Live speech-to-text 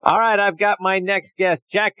All right, I've got my next guest,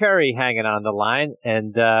 Jack Curry, hanging on the line,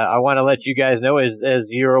 and I want to let you guys know, as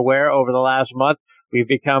you're aware, over the last month, we've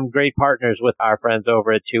become great partners with our friends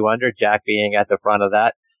over at 2 Under, Jack being at the front of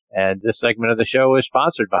that, and this segment of the show is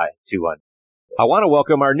sponsored by 2 Under. I want to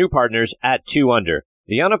welcome our new partners at 2 Under,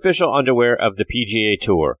 the unofficial underwear of the PGA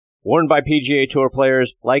Tour, worn by PGA Tour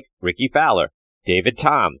players like Rickie Fowler, David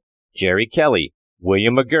Tom, Jerry Kelly,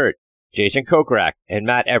 William McGirt, Jason Kokrak, and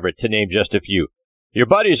Matt Everett, to name just a few. Your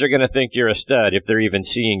buddies are going to think you're a stud if they're even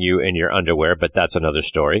seeing you in your underwear, but that's another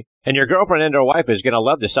story. And your girlfriend and or wife is going to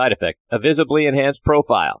love the side effect, a visibly enhanced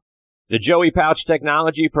profile. The Joey Pouch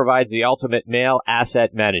technology provides the ultimate male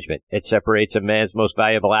asset management. It separates a man's most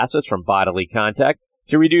valuable assets from bodily contact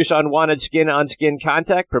to reduce unwanted skin-on-skin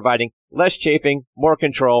contact, providing less chafing, more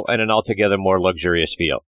control, and an altogether more luxurious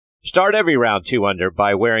feel. Start every round 2 Under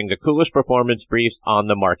by wearing the coolest performance briefs on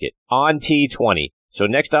the market, on T20. So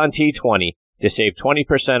next on T20, to save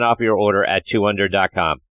 20% off your order at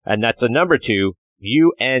 2under.com. And that's the number 2,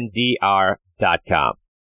 UNDR.com.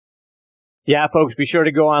 Yeah, folks, be sure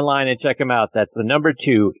to go online and check them out. That's the number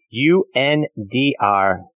 2,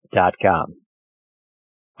 UNDR.com.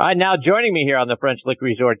 All right, now joining me here on the French Lick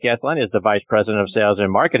Resort guest line is the Vice President of Sales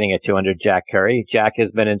and Marketing at 2 Under, Jack Curry. Jack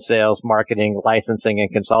has been in sales, marketing, licensing,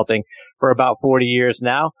 and consulting for about 40 years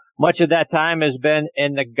now. Much of that time has been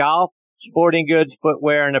in the golf, sporting goods,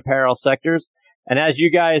 footwear, and apparel sectors. And as you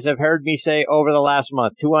guys have heard me say over the last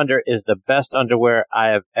month, 2 Under is the best underwear I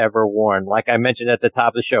have ever worn. Like I mentioned at the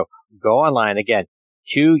top of the show, go online again,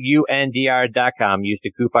 2UNDR.com. Use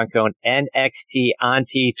the coupon code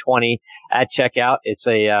NXTONT20 at checkout. It's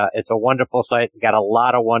a wonderful site. Got a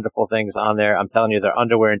lot of wonderful things on there. I'm telling you, their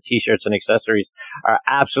underwear and t-shirts and accessories are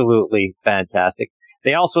absolutely fantastic.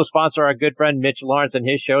 They also sponsor our good friend Mitch Lawrence and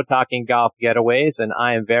his show, Talking Golf Getaways, and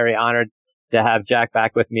I am very honored to have Jack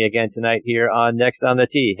back with me again tonight here on Next on the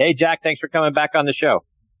Tee. Hey, Jack, thanks for coming back on the show.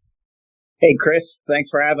 Hey, Chris, thanks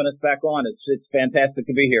for having us back on. It's fantastic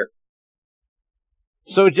to be here.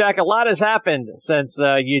 So, Jack, a lot has happened since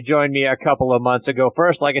you joined me a couple of months ago.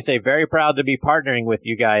 First, like I say, very proud to be partnering with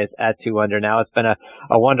you guys at 2 Under now. It's been a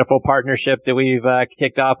wonderful partnership that we've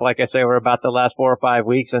kicked off, like I say, over about the last 4 or 5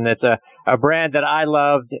 weeks, and it's a brand that I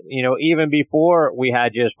loved, even before we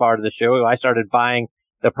had you as part of the show. I started buying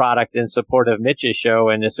the product in support of Mitch's show,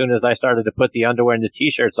 and as soon as I started to put the underwear and the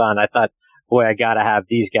t-shirts on, I thought, boy, I got to have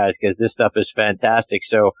these guys because this stuff is fantastic.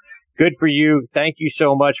 So good for you. Thank you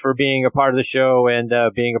so much for being a part of the show and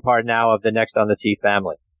being a part now of the Next on the Tee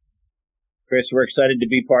family. Chris, we're excited to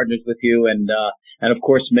be partners with you and of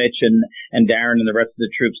course Mitch and Darren and the rest of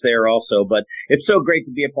the troops there also. But it's so great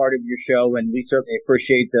to be a part of your show, and we certainly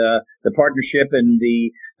appreciate the partnership and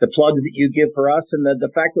the plugs that you give for us, and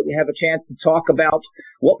the fact that we have a chance to talk about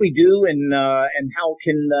what we do and how it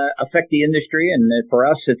can affect the industry. And for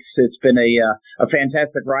us, it's been a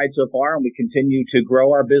fantastic ride so far, and we continue to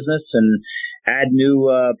grow our business and add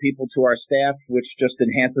new people to our staff, which just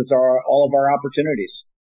enhances all of our opportunities.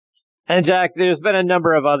 And Jack, there's been a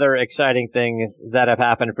number of other exciting things that have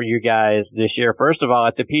happened for you guys this year. First of all,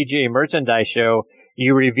 at the PGA Merchandise Show,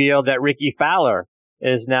 you revealed that Rickie Fowler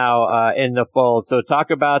is now in the fold. So talk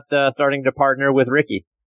about starting to partner with Rickie.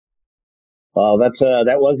 Well, that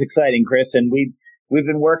was exciting, Chris, and we've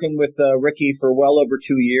been working with Rickie for well over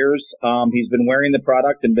 2 years. He's been wearing the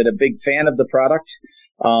product and been a big fan of the product.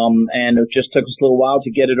 And it just took us a little while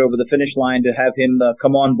to get it over the finish line to have him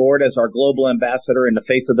come on board as our global ambassador and the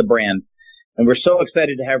face of the brand. And we're so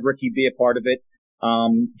excited to have Rickie be a part of it,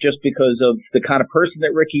 just because of the kind of person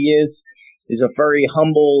that Rickie is. He's a very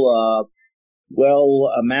humble,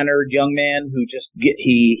 well-mannered young man who just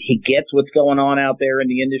he gets what's going on out there in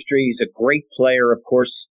the industry. He's a great player, of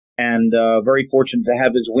course, and very fortunate to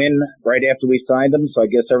have his win right after we signed him. So I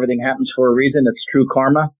guess everything happens for a reason. It's true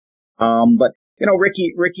karma. But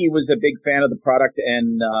Rickie was a big fan of the product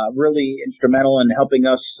and really instrumental in helping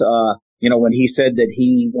us, when he said that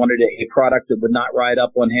he wanted a product that would not ride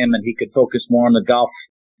up on him and he could focus more on the golf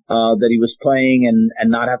that he was playing and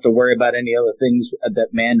not have to worry about any other things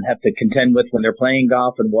that men have to contend with when they're playing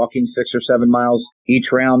golf and walking 6 or 7 miles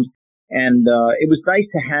each round. And it was nice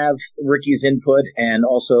to have Rickie's input and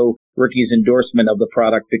also Rickie's endorsement of the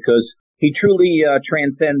product, because he truly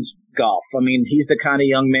transcends golf. I mean, he's the kind of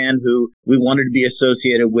young man who we wanted to be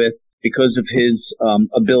associated with because of his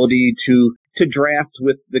ability to draft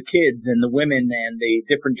with the kids and the women and the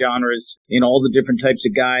different genres, all the different types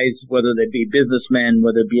of guys, whether they be businessmen,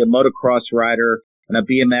 whether it be a motocross rider and a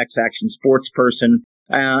BMX action sports person,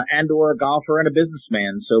 and or a golfer and a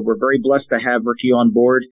businessman. So we're very blessed to have Rickie on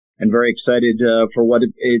board and very excited for what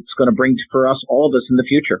it's going to bring for us, all of us, in the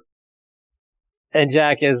future. And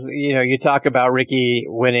Jack, as you know, you talk about Ricky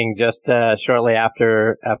winning just shortly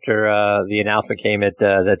after the announcement came at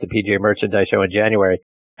the PGA Merchandise Show in January.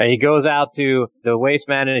 And he goes out to the Waste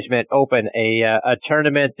Management Open, a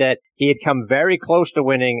tournament that he had come very close to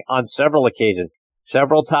winning on several occasions,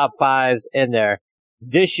 several top fives in there.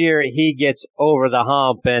 This year, he gets over the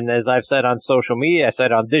hump. And as I've said on social media, I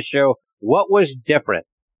said on this show, what was different?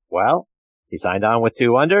 Well, he signed on with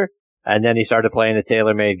 2 under, and then he started playing the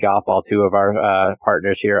TaylorMade Golf Ball, 2 of our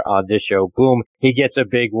partners here on this show. Boom, he gets a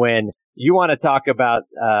big win. You want to talk about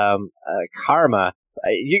karma.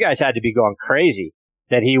 You guys had to be going crazy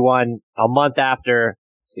that he won a month after,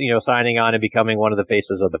 signing on and becoming one of the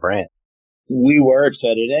faces of the brand. We were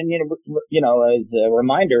excited, and as a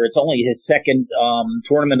reminder, it's only his second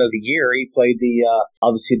tournament of the year. He played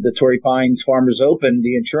obviously the Torrey Pines Farmers Open,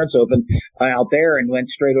 the Insurance Open, out there, and went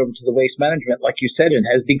straight over to the Waste Management, like you said, and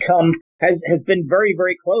has been very,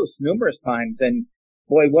 very close numerous times. And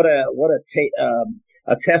boy, what a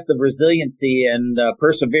test of resiliency and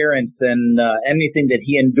perseverance, and anything that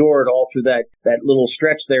he endured all through that little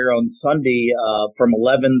stretch there on Sunday from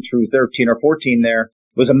 11 through 13 or 14 there.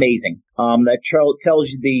 Was amazing. That tells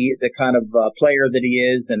you the kind of player that he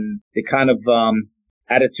is, and the kind of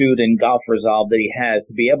attitude and golf resolve that he has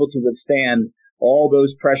to be able to withstand all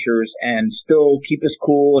those pressures and still keep his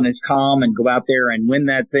cool and his calm and go out there and win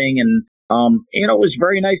that thing. And it was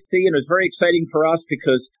very nice to see, and it was very exciting for us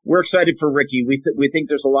because we're excited for Ricky. We think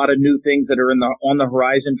there's a lot of new things that are on the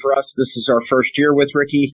horizon for us. This is our first year with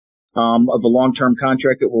Ricky of the long-term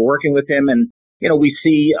contract that we're working with him, and we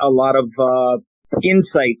see a lot of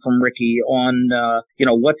insight from Ricky on,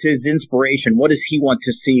 what's his inspiration? What does he want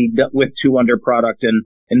to see with 2 under product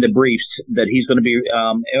and the briefs that he's going to be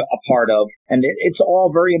a part of? And it's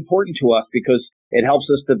all very important to us because it helps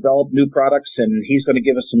us develop new products, and he's going to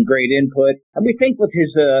give us some great input. And we think with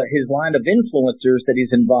his line of influencers that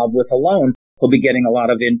he's involved with alone, he'll be getting a lot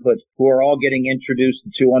of input, who are all getting introduced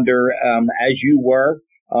to 2 under as you were.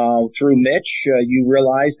 Through Mitch, you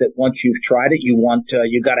realize that once you've tried it,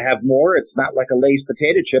 you got to have more. It's not like a Lay's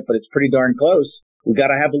potato chip, but it's pretty darn close. We've got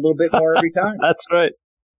to have a little bit more every time.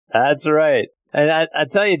 That's right. And I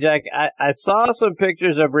tell you, Jack, I saw some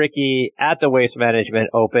pictures of Ricky at the Waste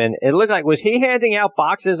Management Open. It looked like, was he handing out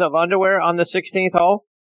boxes of underwear on the 16th hole?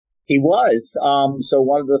 He was. So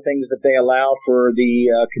one of the things that they allow for the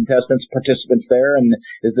participants there, and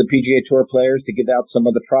is the PGA Tour players to give out some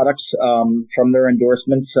of the products from their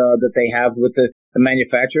endorsements that they have with the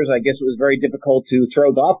manufacturers. I guess it was very difficult to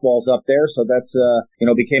throw golf balls up there, so that's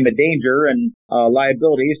became a danger and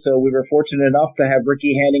liability. So we were fortunate enough to have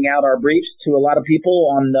Ricky handing out our briefs to a lot of people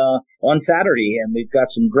on Saturday, and we've got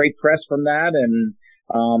some great press from that, and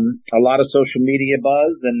a lot of social media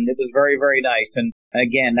buzz, and it was very, very nice. And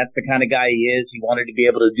again, that's the kind of guy he is. He wanted to be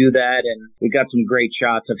able to do that, and we got some great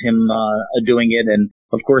shots of him doing it. And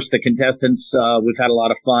of course, the contestants, we've had a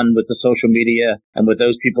lot of fun with the social media and with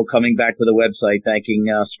those people coming back to the website thanking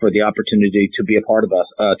us for the opportunity to be a part of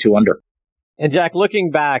us, 2 under. And Jack,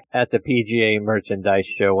 looking back at the PGA Merchandise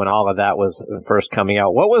Show when all of that was first coming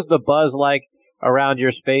out, what was the buzz like around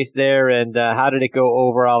your space there, and how did it go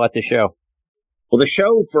overall at the show? Well, the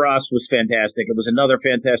show for us was fantastic. It was another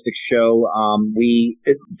fantastic show.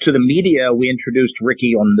 To the media, we introduced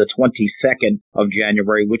Ricky on the 22nd of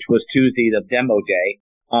January, which was Tuesday, the demo day.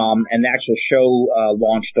 And the actual show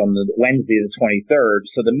launched on the Wednesday, the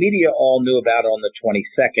 23rd. So the media all knew about it on the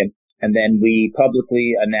 22nd. And then we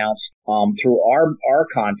publicly announced through our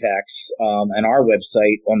contacts and our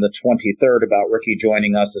website on the 23rd about Ricky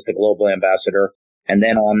joining us as the global ambassador. And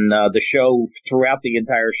then on the show, throughout the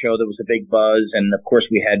entire show, there was a big buzz. And, of course,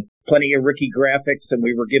 we had plenty of Ricky graphics, and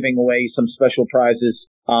we were giving away some special prizes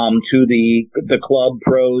to the club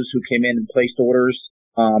pros who came in and placed orders,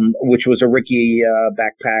 which was a Ricky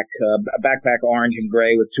backpack orange and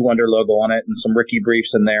gray with 2 under logo on it, and some Ricky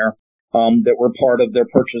briefs in there that were part of their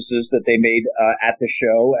purchases that they made at the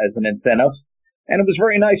show as an incentive. And it was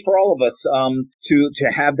very nice for all of us to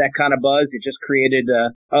have that kind of buzz. It just created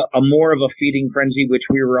a more of a feeding frenzy, which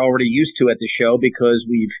we were already used to at the show because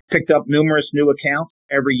we've picked up numerous new accounts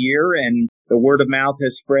every year, and the word of mouth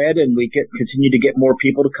has spread, and we continue to get more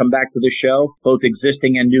people to come back to the show, both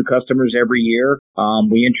existing and new customers every year.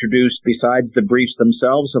 We introduced, besides the briefs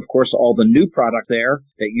themselves, of course, all the new product there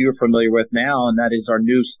that you're familiar with now, and that is our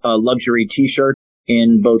new luxury T-shirt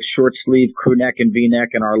in both short sleeve, crew neck, and V-neck,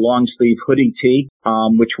 and our long sleeve hoodie tee,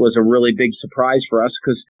 which was a really big surprise for us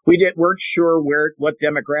because we weren't sure what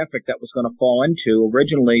demographic that was going to fall into.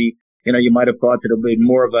 Originally, you might have thought that it would be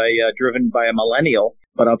more of a driven by a millennial,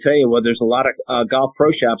 but I'll tell you what, there's a lot of golf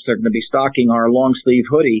pro shops that are going to be stocking our long sleeve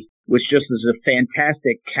hoodie which just is a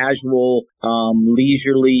fantastic casual,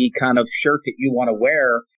 leisurely kind of shirt that you want to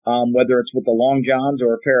wear, whether it's with the long johns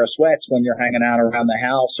or a pair of sweats when you're hanging out around the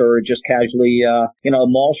house or just casually,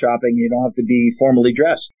 mall shopping. You don't have to be formally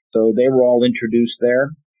dressed. So they were all introduced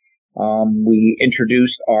there. We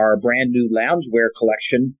introduced our brand new loungewear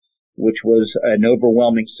collection, which was an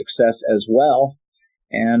overwhelming success as well.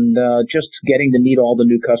 And just getting to meet all the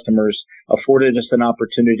new customers afforded us an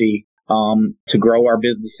opportunity to grow our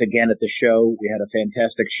business again at the show. We had a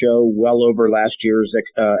fantastic show, well over last year's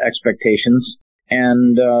expectations.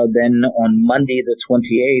 And then on Monday the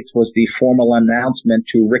 28th was the formal announcement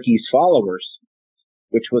to Ricky's followers,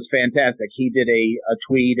 which was fantastic. He did a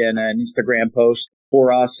tweet and an Instagram post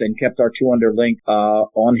for us and kept our 2 Under link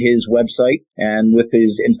on his website, and with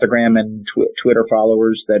his Instagram and Twitter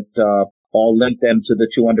followers that all linked them to the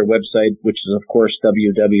 2 Under website, which is, of course,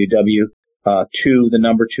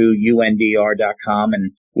 www.2UNDR.com.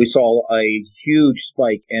 And we saw a huge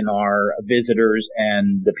spike in our visitors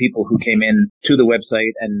and the people who came in to the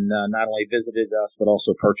website and not only visited us, but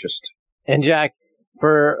also purchased. And Jack,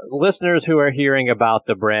 for listeners who are hearing about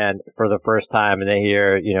the brand for the first time and they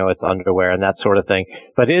hear, it's underwear and that sort of thing,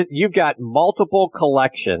 but you've got multiple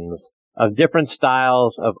collections of different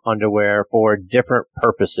styles of underwear for different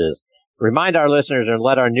purposes. Remind our listeners and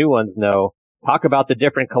let our new ones know. Talk about the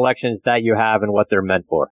different collections that you have and what they're meant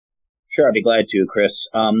for. Sure, I'd be glad to, Chris.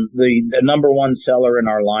 The number one seller in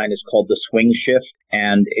our line is called the Swing Shift,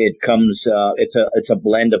 and it comes, it's a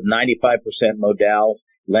blend of 95% modal,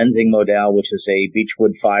 lensing modal, which is a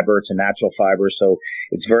beechwood fiber. It's a natural fiber, so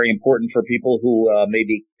it's very important for people who may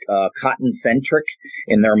be cotton-centric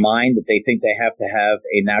in their mind, that they think they have to have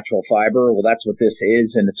a natural fiber. Well, that's what this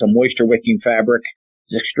is, and it's a moisture-wicking fabric.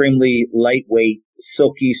 It's extremely lightweight,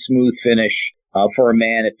 silky, smooth finish. For a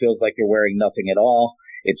man, it feels like you're wearing nothing at all.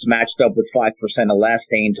 It's matched up with 5%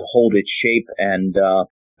 elastane to hold its shape, and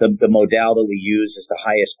the modal that we use is the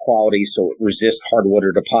highest quality, so it resists hard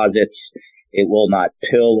water deposits. It will not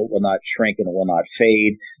pill, it will not shrink, and it will not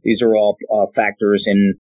fade. These are all factors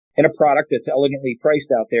in a product that's elegantly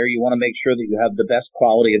priced out there. You want to make sure that you have the best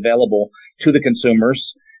quality available to the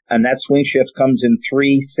consumers. And that Swing Shift comes in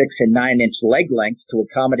 3, 6, and 9-inch leg lengths to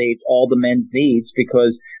accommodate all the men's needs,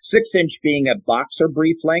 because 6-inch being a boxer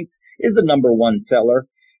brief length is the number one seller.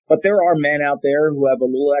 But there are men out there who have a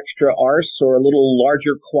little extra arse or a little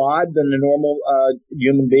larger quad than the normal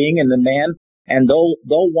human being and the man, and they'll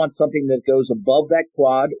want something that goes above that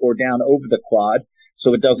quad or down over the quad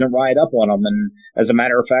so it doesn't ride up on them. And as a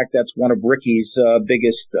matter of fact, that's one of Ricky's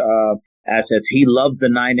biggest assets. He loved the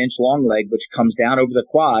 9-inch long leg, which comes down over the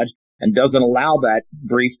quad and doesn't allow that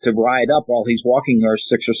brief to ride up while he's walking our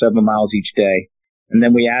 6 or 7 miles each day. And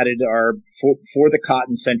then we added for the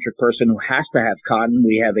cotton-centric person who has to have cotton,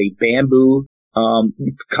 we have a bamboo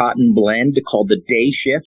cotton blend called the Day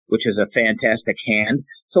Shift, which is a fantastic hand.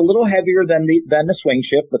 It's a little heavier than the Swing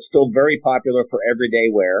Shift, but still very popular for everyday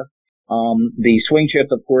wear. The Swing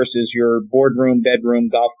Shift, of course, is your boardroom, bedroom,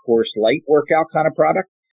 golf course, light workout kind of product.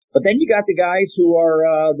 But then you got the guys who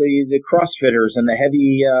are the CrossFitters and the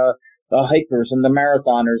heavy the hikers and the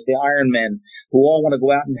marathoners, the Ironmen, who all want to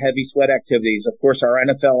go out in heavy sweat activities. Of course, our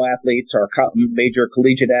NFL athletes, our major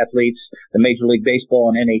collegiate athletes, the Major League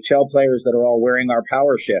Baseball and NHL players that are all wearing our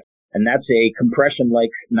Power Shift. And that's a compression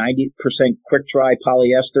like 90% quick dry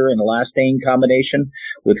polyester and elastane combination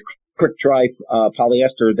with quick dry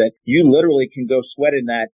polyester that you literally can go sweat in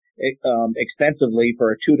that extensively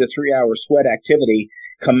for a 2 to 3 hour sweat activity.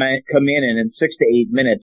 Come in and in 6 to 8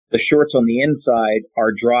 minutes, the shorts on the inside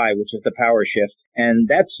are dry, which is the Power Shift. And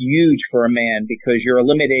that's huge for a man because you're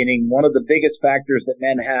eliminating one of the biggest factors that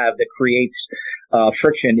men have that creates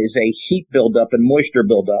friction is a heat buildup and moisture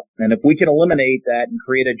buildup. And if we can eliminate that and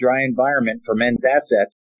create a dry environment for men's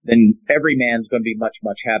assets, then every man's going to be much,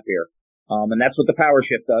 much happier. And that's what the Power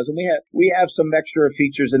Shift does. And we have some extra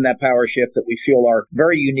features in that Power Shift that we feel are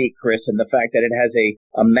very unique, Chris, and the fact that it has a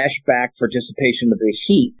mesh back for dissipation of the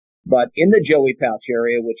heat. But in the Joey pouch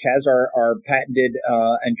area, which has our patented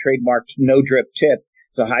and trademarked no drip tip,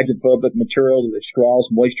 it's a hydrophobic material that draws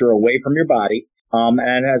moisture away from your body, and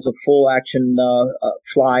it has a full action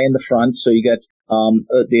fly in the front, so you get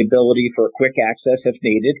the ability for quick access if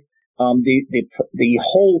needed. The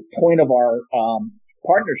whole point of our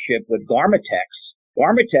partnership with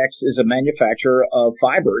Garmatex is a manufacturer of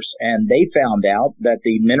fibers, and they found out that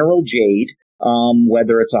the mineral jade,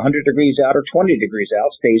 whether it's 100 degrees out or 20 degrees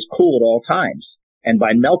out, stays cool at all times. And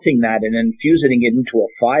by melting that and infusing it into a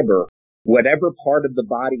fiber, whatever part of the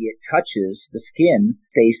body it touches, the skin,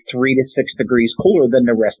 stays 3 to 6 degrees cooler than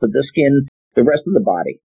the rest of the skin, the rest of the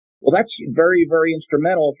body. Well, that's very, very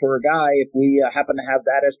instrumental for a guy if we happen to have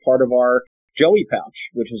that as part of our Joey pouch,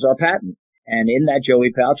 which is our patent. And in that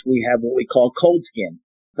Joey pouch, we have what we call cold skin.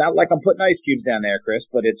 It's not like I'm putting ice cubes down there, Chris,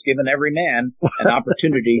 but it's given every man an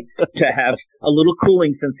opportunity to have a little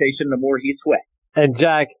cooling sensation the more he sweats. And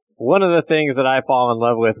Jack, one of the things that I fall in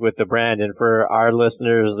love with the brand, and for our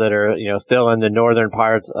listeners that are, still in the northern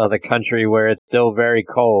parts of the country where it's still very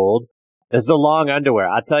cold, is the long underwear.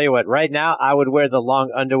 I'll tell you what, right now I would wear the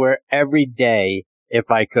long underwear every day if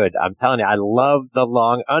I could. I'm telling you, I love the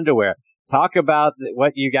long underwear. Talk about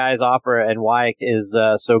what you guys offer and why it is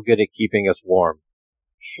so good at keeping us warm.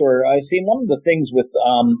 Sure. I see one of the things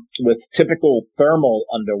with typical thermal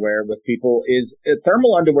underwear with people is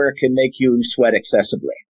thermal underwear can make you sweat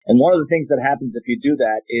excessively. And one of the things that happens if you do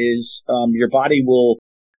that is your body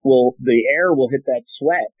the air will hit that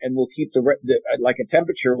sweat and will keep like a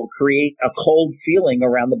temperature will create a cold feeling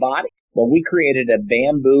around the body. Well, we created a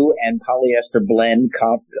bamboo and polyester blend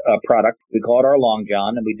product. We call it our Long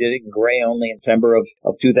John, and we did it in gray only in September of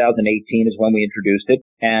 2018 is when we introduced it.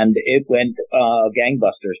 And it went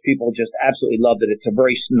gangbusters. People just absolutely loved it. It's a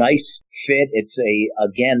very nice fit. It's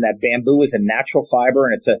again, that bamboo is a natural fiber,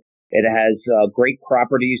 and it has great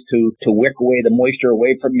properties to wick away the moisture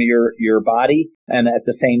away from your body, and at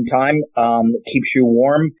the same time keeps you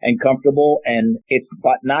warm and comfortable. And it's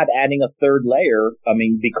not adding a third layer. I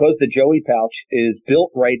mean, because the Joey pouch is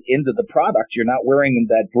built right into the product, you're not wearing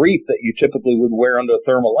that brief that you typically would wear under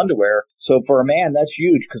thermal underwear. So for a man, that's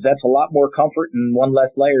huge because that's a lot more comfort and one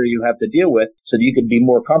less layer you have to deal with, so that you can be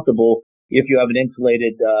more comfortable. If you have an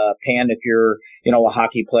insulated pan, if you're, a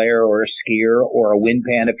hockey player or a skier, or a wind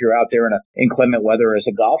pan if you're out there in inclement weather as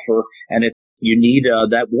a golfer, and you need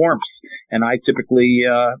that warmth. And I typically,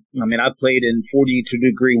 I've played in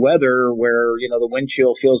 42-degree weather where, the wind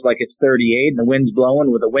chill feels like it's 38 and the wind's blowing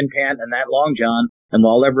with a wind pan and that Long John. And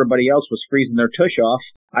while everybody else was freezing their tush off,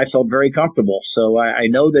 I felt very comfortable. So I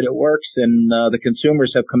know that it works, and the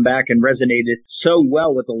consumers have come back and resonated so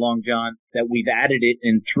well with the Long John that we've added it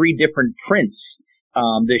in 3 different prints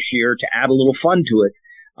this year to add a little fun to it.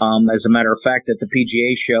 As a matter of fact, at the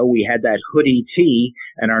PGA show, we had that hoodie tee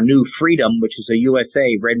and our new Freedom, which is a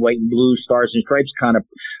USA red, white, and blue stars and stripes kind of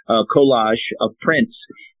collage of prints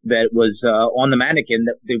that was on the mannequin.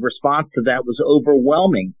 The response to that was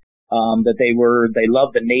overwhelming. That they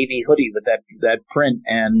loved the navy hoodie with that print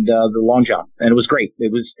and the Long John, and it was great.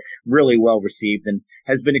 It was really well received and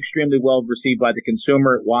has been extremely well received by the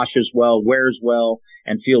consumer. It washes well, wears well,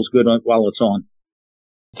 and feels good while it's on.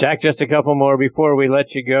 Jack, just a couple more before we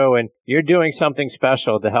let you go, and you're doing something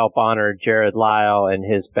special to help honor Jared Lyle and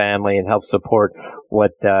his family and help support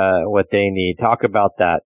what they need. Talk about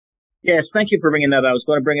that. Yes, thank you for bringing that up. I was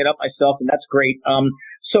going to bring it up myself, and that's great.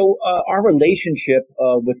 So our relationship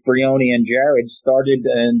with Brioni and Jared started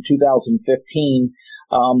in 2015.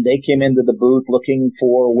 They came into the booth looking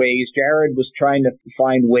for ways. Jared was trying to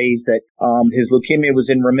find ways that his leukemia was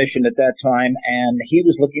in remission at that time, and he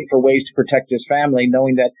was looking for ways to protect his family,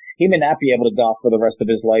 knowing that he may not be able to golf for the rest of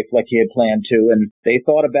his life like he had planned to. And they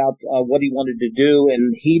thought about what he wanted to do,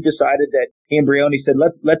 and he decided that he and Brioni said,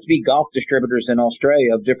 let's be golf distributors in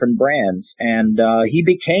Australia of different brands. And he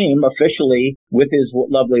became officially, with his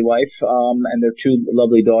lovely wife and their 2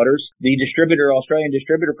 lovely daughters, the Australian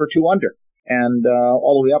distributor for 2 Under. And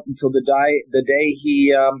all the way up until the day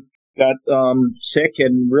he got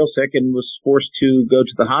real sick, and was forced to go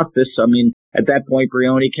to the hospice. I mean, at that point,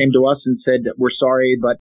 Brioni came to us and said, we're sorry,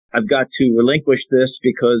 but I've got to relinquish this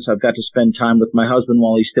because I've got to spend time with my husband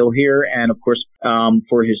while he's still here, and of course,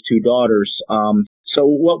 for his 2 daughters. So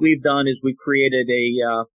what we've done is we created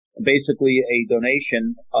basically a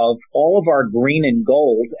donation of all of our green and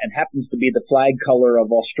gold, and happens to be the flag color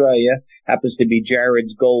of Australia, happens to be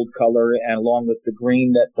Jared's gold color, and along with the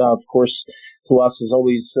green that, of course, to us is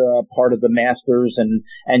always part of the Masters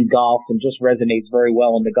and golf, and just resonates very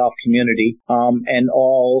well in the golf community. And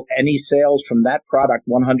any sales from that product,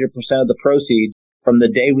 100% of the proceeds from the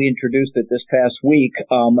day we introduced it this past week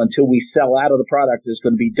until we sell out of the product is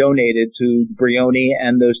going to be donated to Brioni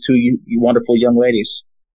and those 2 wonderful young ladies.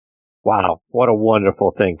 Wow, what a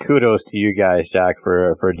wonderful thing. Kudos to you guys, Jack,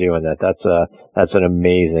 for doing that. That's an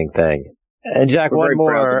amazing thing. And Jack, We're one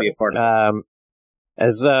more. Proud to be a part of it.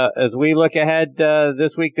 As we look ahead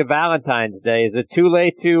this week to Valentine's Day, is it too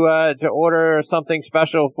late to order something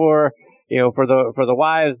special for the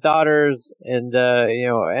wives, daughters, and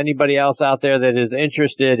anybody else out there that is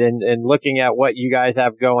interested in looking at what you guys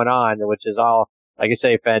have going on, which is all, like I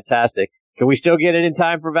say, fantastic. Can we still get it in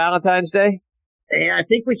time for Valentine's Day? Yeah, I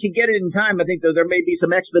think we can get it in time. I think there may be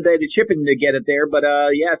some expedited shipping to get it there, but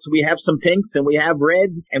yes, we have some pinks and we have red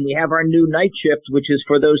and we have our new night shift, which is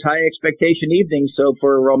for those high expectation evenings. So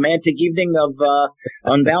for a romantic evening of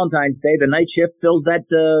on Valentine's Day, the night shift fills that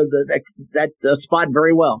spot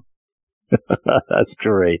very well. That's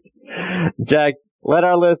great, Jack. Let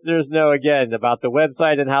our listeners know again about the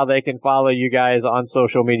website and how they can follow you guys on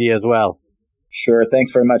social media as well. Sure.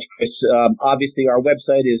 Thanks very much, Chris. Obviously, our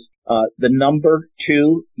website is the number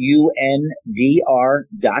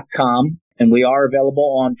 2UNDR.com, and we are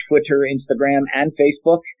available on Twitter, Instagram, and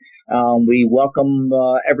Facebook. We welcome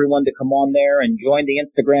everyone to come on there and join the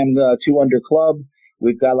Instagram 2 Under Club.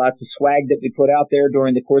 We've got lots of swag that we put out there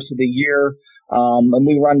during the course of the year. And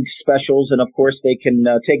we run specials, and of course they can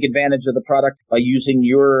take advantage of the product by using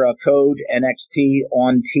your code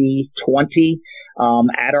NXTONT20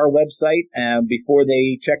 at our website. Before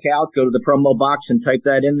they check out, go to the promo box and type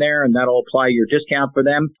that in there, and that'll apply your discount for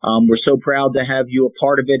them. We're so proud to have you a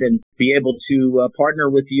part of it and be able to partner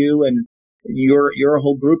with you and your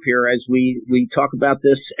whole group here as we talk about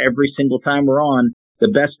this every single time we're on. The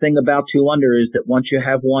best thing about 2 Under is that once you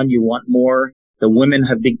have one, you want more. The women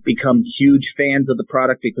have become huge fans of the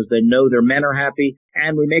product because they know their men are happy.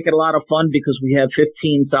 And we make it a lot of fun because we have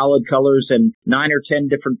 15 solid colors and 9 or 10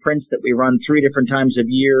 different prints that we run 3 different times a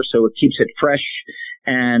year. So it keeps it fresh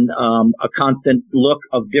and a constant look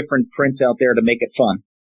of different prints out there to make it fun.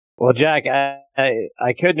 Well, Jack, I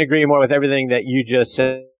couldn't agree more with everything that you just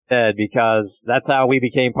said because that's how we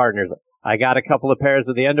became partners. I got a couple of pairs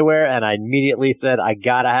of the underwear and I immediately said, I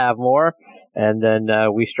got to have more. And then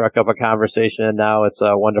we struck up a conversation, and now it's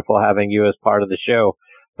wonderful having you as part of the show.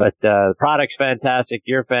 But the product's fantastic.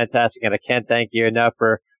 You're fantastic, and I can't thank you enough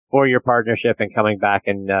for your partnership and coming back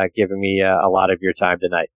and giving me a lot of your time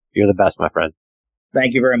tonight. You're the best, my friend.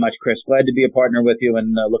 Thank you very much, Chris. Glad to be a partner with you,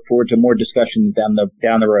 and look forward to more discussion down the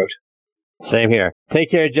road. Same here.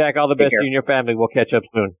 Take care, Jack. All the best to you and your family. We'll catch up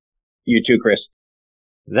soon. You too, Chris.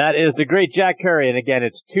 That is the great Jack Curry. And again,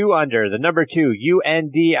 it's 2 Under, the number 2,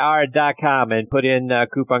 UNDR.com, and put in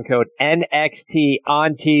coupon code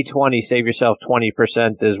NXTONT20. Save yourself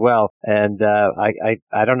 20% as well. And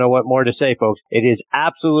I don't know what more to say, folks. It is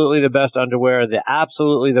absolutely the best underwear,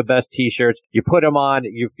 absolutely the best T-shirts. You put them on,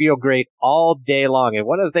 you feel great all day long. And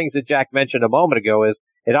one of the things that Jack mentioned a moment ago is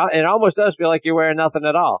it almost does feel like you're wearing nothing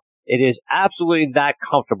at all. It is absolutely that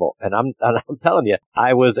comfortable. And I'm telling you,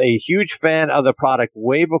 I was a huge fan of the product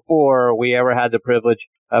way before we ever had the privilege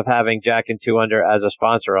of having Jack and 2 Under as a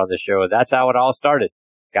sponsor on the show. That's how it all started.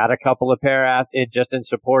 Got a couple of pair just in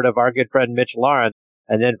support of our good friend Mitch Lawrence.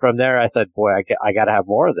 And then from there, I said, boy, I got to have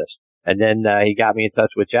more of this. And then he got me in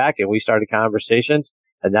touch with Jack and we started conversations.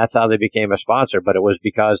 And that's how they became a sponsor. But it was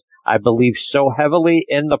because I believe so heavily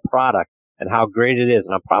in the product and how great it is.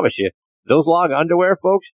 And I promise you, those long underwear,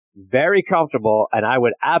 folks, very comfortable, and I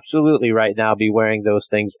would absolutely right now be wearing those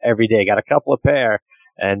things every day. Got a couple of pair,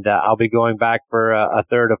 and I'll be going back for a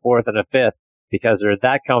third, a fourth, and a fifth because they're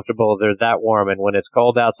that comfortable, they're that warm, and when it's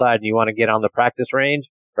cold outside and you want to get on the practice range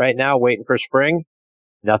right now waiting for spring,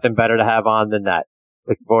 nothing better to have on than that.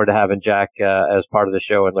 Looking forward to having Jack as part of the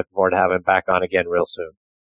show and looking forward to having him back on again real soon.